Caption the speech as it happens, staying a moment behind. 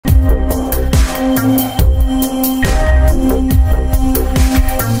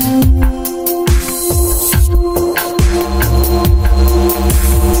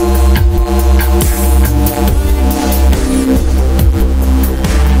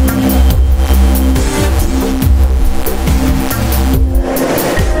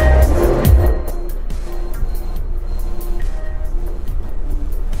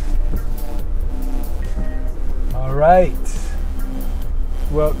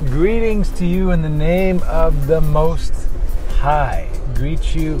Greetings to you in the name of the Most High.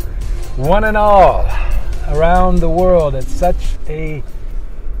 Greet you one and all around the world at such a,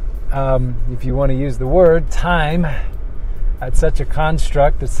 if you want to use the word, time, at such a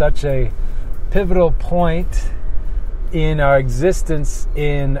construct, at such a pivotal point in our existence,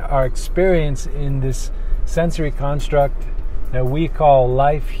 in our experience in this sensory construct that we call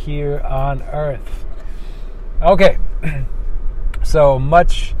life here on earth. Okay. So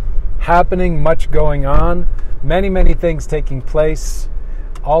much happening, much going on, many things taking place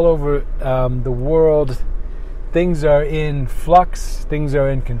all over the world. Things are in flux, things are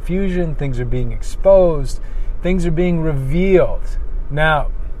in confusion, things are being exposed, things are being revealed. Now,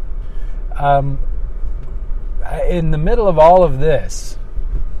 in the middle of all of this,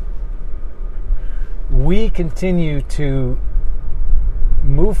 we continue to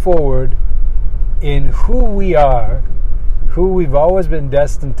move forward in who we are, who we've always been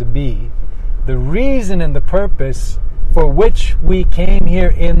destined to be, the reason and the purpose for which we came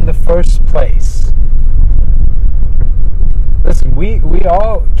here in the first place. Listen, we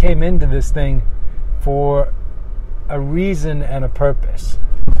all came into this thing for a reason and a purpose.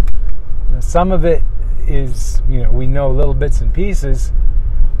 Now, some of it is, we know little bits and pieces,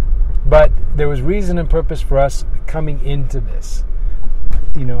 but there was reason and purpose for us coming into this.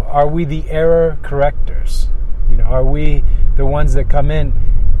 Are we the error correctors? Are we the ones that come in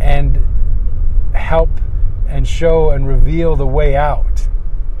and help and show and reveal the way out?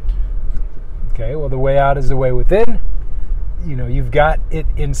 Okay, well, the way out is the way within. You've got it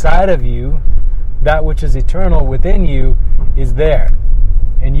inside of you. That which is eternal within you is there.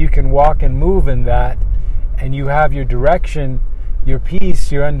 And you can walk and move in that. And you have your direction, your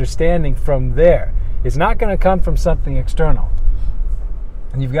peace, your understanding from there. It's not going to come from something external.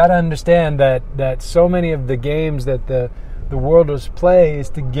 And you've got to understand that so many of the games that the worlders play is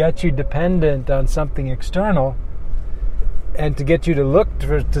to get you dependent on something external and to get you to look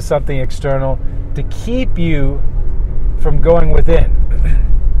to something external to keep you from going within.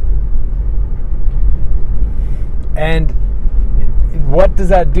 And what does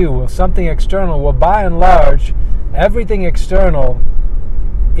that do? Well, something external. Well, by and large, everything external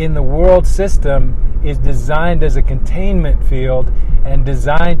in the world system is designed as a containment field and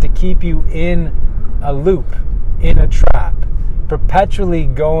designed to keep you in a loop, in a trap, perpetually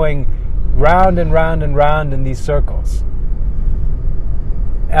going round and round and round in these circles.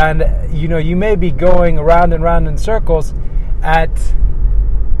 And, you may be going around and round in circles at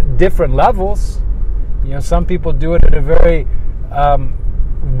different levels. Some people do it at a very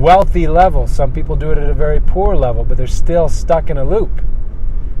wealthy level. Some people do it at a very poor level, but they're still stuck in a loop.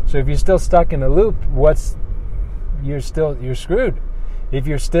 So if you're still stuck in a loop, you're screwed. If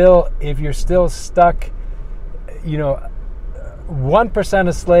you're still stuck, 1%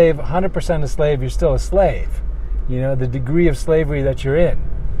 a slave, 100% a slave, you're still a slave. The degree of slavery that you're in.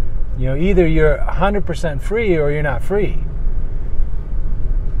 Either you're 100% free or you're not free.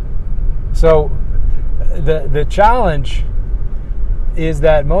 So the challenge is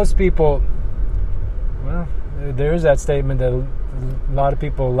that most people, there is that statement that a lot of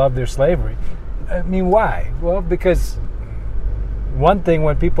people love their slavery. I mean, why? Well, because one thing,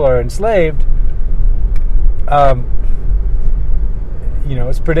 when people are enslaved,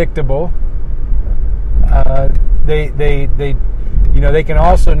 it's predictable. They can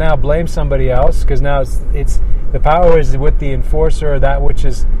also now blame somebody else, because now it's the power is with the enforcer, that which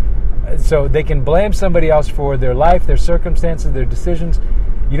is. So they can blame somebody else for their life, their circumstances, their decisions.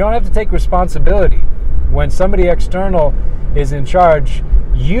 You don't have to take responsibility. When somebody external is in charge,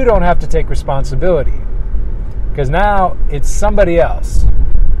 you don't have to take responsibility, because now it's somebody else.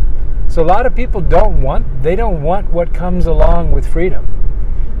 So a lot of people don't want what comes along with freedom.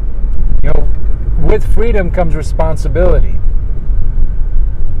 With freedom comes responsibility.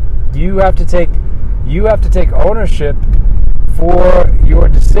 You have to take ownership for your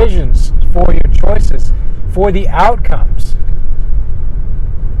decisions, for your choices, for the outcomes.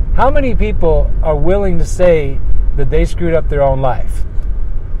 How many people are willing to say that they screwed up their own life?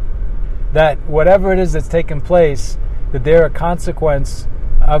 That whatever it is that's taken place, that they're a consequence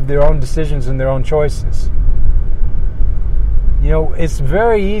of their own decisions and their own choices. It's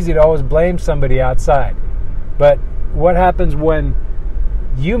very easy to always blame somebody outside. But what happens when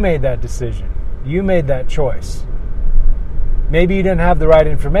you made that decision? You made that choice. Maybe you didn't have the right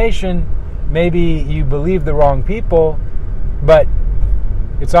information. Maybe you believed the wrong people. But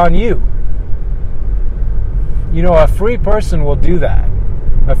it's on you. A free person will do that.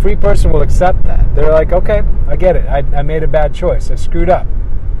 A free person will accept that. They're like, okay, I get it. I made a bad choice. I screwed up.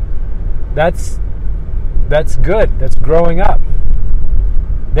 That's good. That's growing up.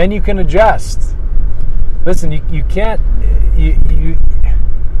 Then you can adjust. Listen, you can't.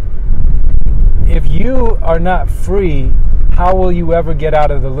 If you are not free, how will you ever get out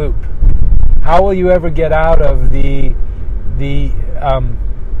of the loop? How will you ever get out of the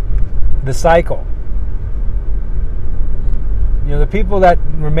cycle? The people that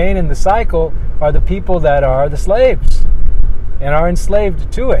remain in the cycle are the people that are the slaves and are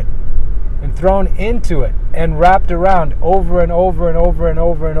enslaved to it and thrown into it and wrapped around over and over and over and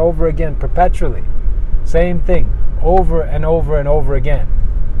over and over again perpetually. Same thing, over and over and over again.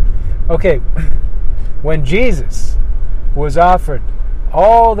 Okay, when Jesus was offered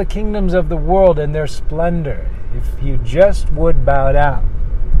all the kingdoms of the world and their splendor, if you just would bow down,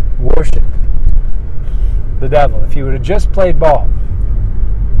 worship the devil, if you would have just played ball.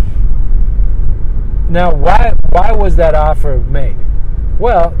 Now, why was that offer made?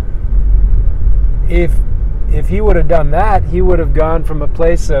 Well, if he would have done that, he would have gone from a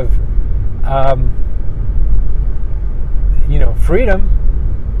place of freedom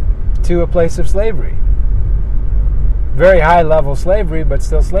to a place of slavery. Very high level slavery, but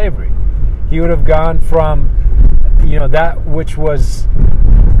still slavery. He would have gone from that which was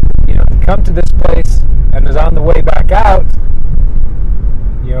come to this place and is on the way back out.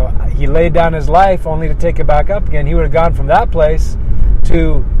 He laid down his life only to take it back up again. He would have gone from that place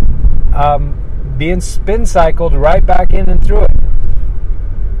to being spin cycled right back in and through it.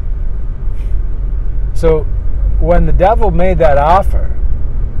 So when the devil made that offer,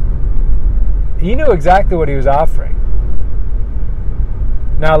 he knew exactly what he was offering.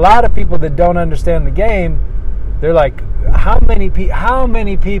 Now, a lot of people that don't understand the game, they're like, how many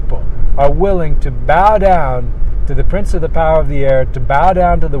people are willing to bow down to the prince of the power of the air, to bow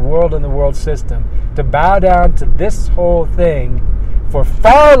down to the world and the world system, to bow down to this whole thing for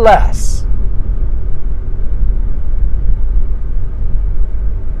far less,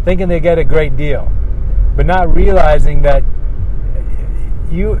 thinking they get a great deal, but not realizing that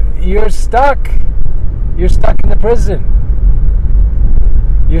you're stuck. You're stuck in the prison.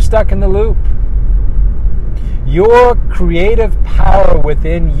 You're stuck in the loop. Your creative power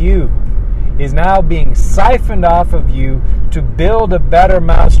within you is now being siphoned off of you to build a better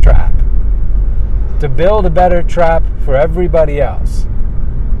mousetrap, to build a better trap for everybody else.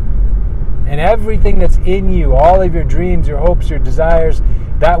 And everything that's in you, all of your dreams, your hopes, your desires,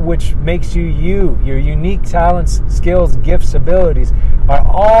 that which makes you you, your unique talents, skills, gifts, abilities, are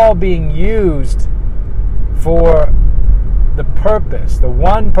all being used for the purpose, the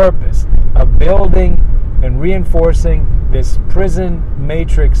one purpose of building and reinforcing this prison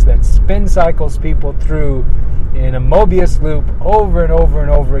matrix that spin cycles people through in a Mobius loop over and over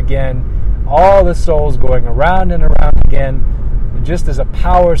and over again, all the souls going around and around again, just as a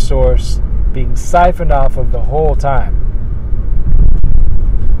power source being siphoned off of the whole time.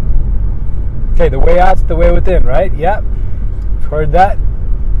 Okay, the way out's the way within, right? Yep. Heard that?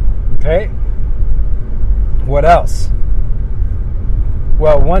 Okay. What else?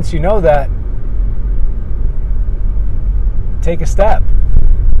 Well, once you know that, take a step.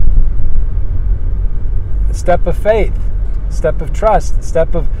 A step of faith, a step of trust, a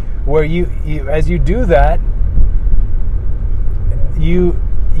step of where you as you do that, you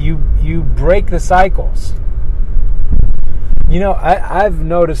break the cycles. I've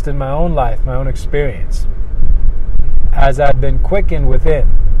noticed in my own life, my own experience, as I've been quickened within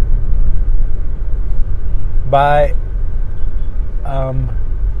by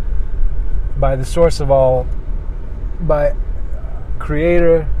the source of all, by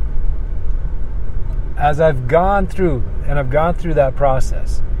Creator, as I've gone through that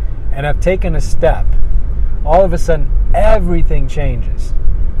process and I've taken a step, all of a sudden everything changes.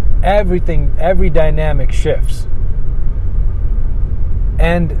 Every dynamic shifts.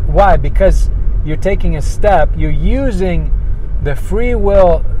 And why? Because you're taking a step, you're using the free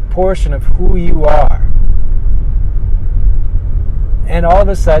will portion of who you are. And all of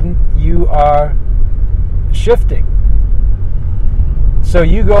a sudden you are shifting. So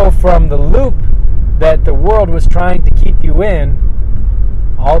you go from the loop that the world was trying to keep you in,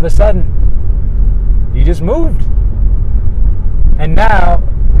 all of a sudden you just moved. And now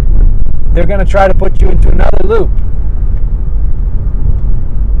they're going to try to put you into another loop.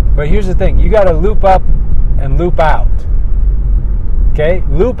 But here's the thing, you got to loop up and loop out. Okay?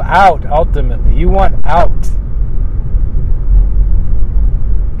 Loop out ultimately. You want out.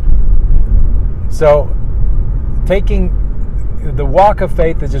 So taking the walk of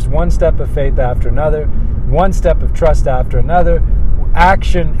faith is just one step of faith after another, one step of trust after another,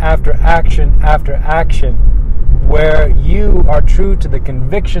 action after action after action, where you are true to the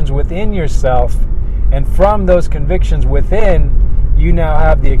convictions within yourself, and from those convictions within, you now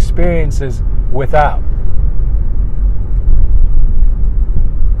have the experiences without.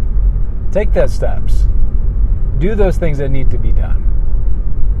 Take those steps. Do those things that need to be done.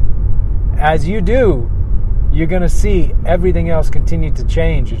 As you do, you're going to see everything else continue to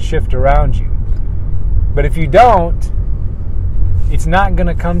change and shift around you. But if you don't, it's not going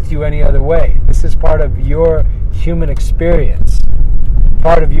to come to you any other way. This is part of your human experience,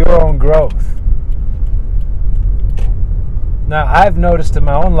 part of your own growth. Now, I've noticed in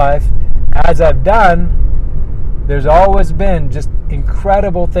my own life, as I've done, there's always been just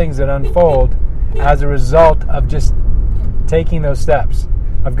incredible things that unfold as a result of just taking those steps.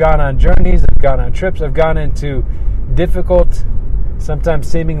 I've gone on journeys, I've gone on trips, I've gone into difficult, sometimes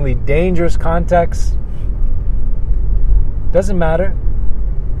seemingly dangerous contexts. Doesn't matter.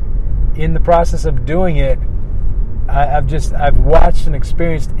 In the process of doing it, I've watched and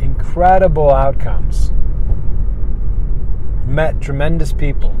experienced incredible outcomes. Met tremendous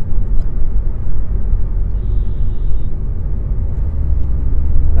people.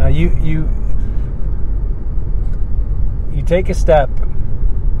 Now you take a step,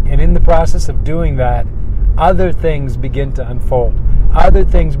 and in the process of doing that, other things begin to unfold. Other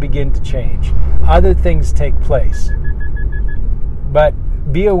things begin to change. Other things take place. But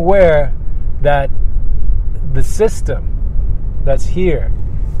be aware that the system that's here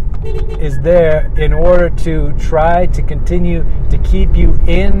is there in order to try to continue to keep you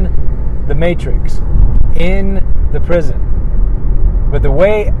in the matrix, in the prison. But the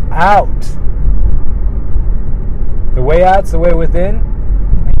way out's the way within.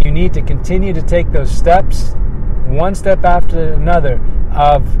 And you need to continue to take those steps, one step after another,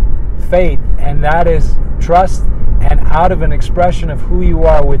 of faith, and that is trust, and out of an expression of who you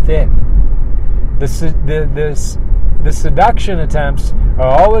are within. The seduction attempts are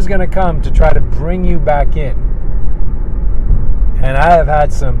always going to come to try to bring you back in. And I have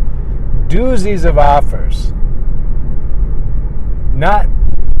had some doozies of offers. Not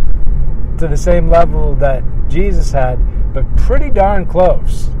to the same level that Jesus had, but pretty darn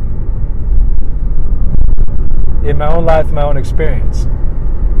close. In my own life, my own experience.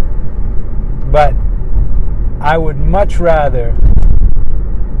 But I would much rather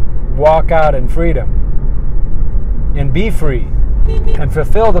walk out in freedom and be free and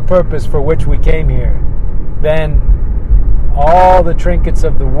fulfill the purpose for which we came here than all the trinkets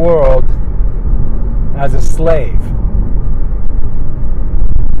of the world as a slave.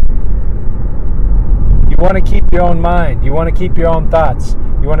 You want to keep your own mind. You want to keep your own thoughts.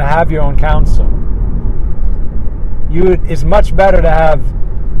 You want to have your own counsel. It's much better to have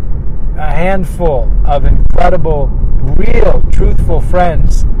a handful of incredible, real, truthful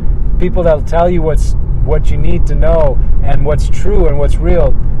friends, people that'll tell you what you need to know and what's true and what's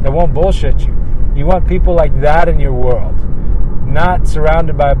real, that won't bullshit you. You want people like that in your world, not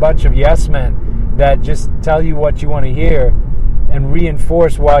surrounded by a bunch of yes men that just tell you what you want to hear and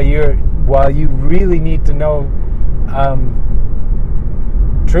reinforce while you really need to know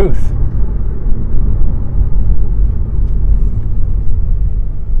truth.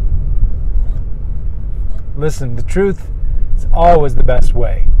 Listen, the truth is always the best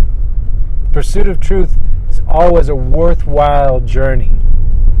way. The pursuit of truth is always a worthwhile journey.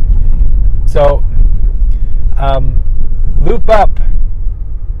 So, loop up.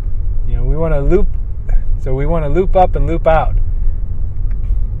 We want to loop. So we want to loop up and loop out.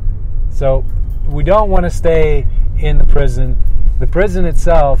 So we don't want to stay in the prison. The prison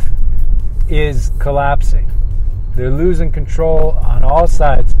itself is collapsing. They're losing control on all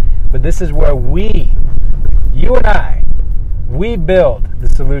sides. But this is where you and I, we build the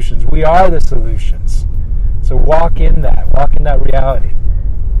solutions. We are the solutions. So walk in that reality.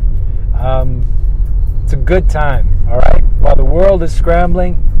 It's a good time, all right? While the world is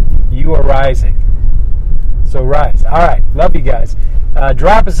scrambling, you are rising. So rise. All right, love you guys.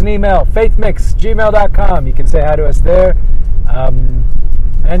 Drop us an email, faithmix@gmail.com. You can say hi to us there.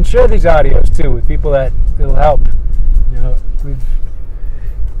 And share these audios, too, with people that it'll help.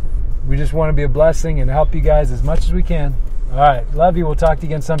 We just want to be a blessing and help you guys as much as we can. All right. Love you. We'll talk to you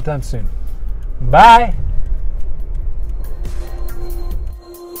again sometime soon. Bye.